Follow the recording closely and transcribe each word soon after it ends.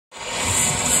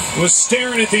was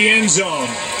staring at the end zone.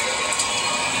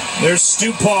 There's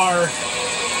Stupar,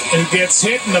 who gets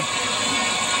hit in the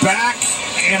back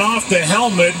and off the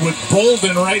helmet with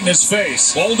Bolden right in his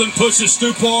face. Bolden pushes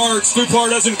Stupar. Stupar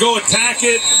doesn't go attack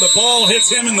it. The ball hits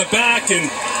him in the back, and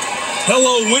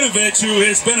hello, Winovich, who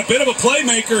has been a bit of a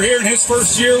playmaker here in his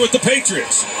first year with the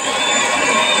Patriots.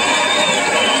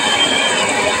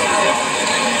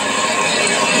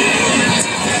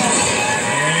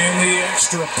 And the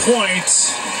extra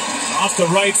point off the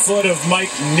right foot of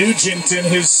Mike Nugent in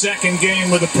his second game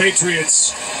with the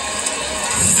Patriots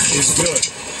is good.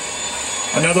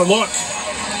 Another look.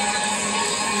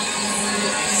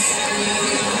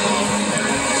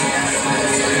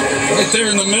 Right there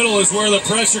in the middle is where the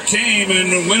pressure came, and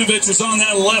Winovich was on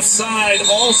that left side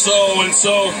also, and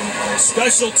so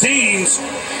special teams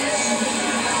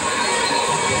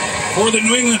for the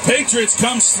New England Patriots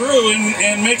comes through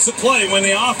and makes a play. When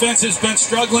the offense has been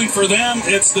struggling for them,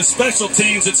 it's the special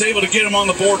teams that's able to get them on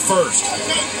the board first.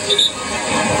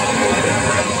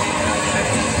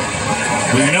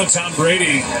 Well, you know Tom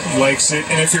Brady likes it,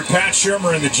 and if you're Pat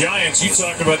Shurmur and the Giants, you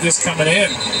talk about this coming in.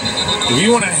 If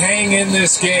you want to hang in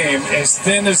this game as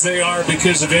thin as they are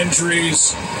because of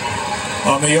injuries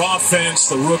on the offense,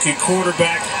 the rookie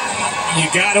quarterback, you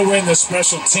got to win the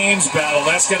special teams battle.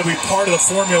 That's got to be part of the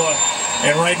formula.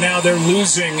 And right now they're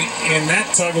losing in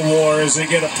that tug of war as they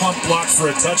get a punt block for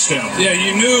a touchdown. Yeah,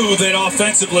 you knew that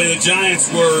offensively the Giants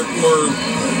were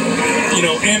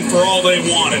in for all they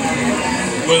wanted.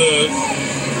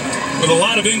 With a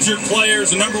lot of injured players,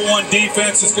 the number one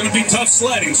defense is going to be tough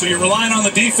sledding. So you're relying on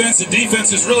the defense. The defense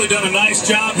has really done a nice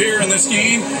job here in this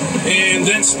game. And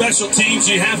then special teams,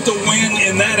 you have to win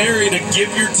in that area to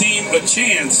give your team a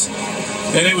chance.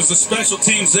 And it was the special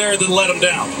teams there that let them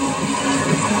down.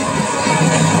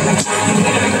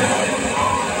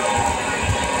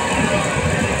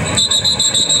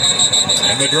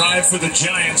 And the drive for the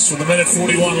Giants with a minute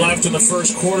 41 left in the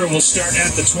first quarter will start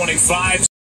at the 25.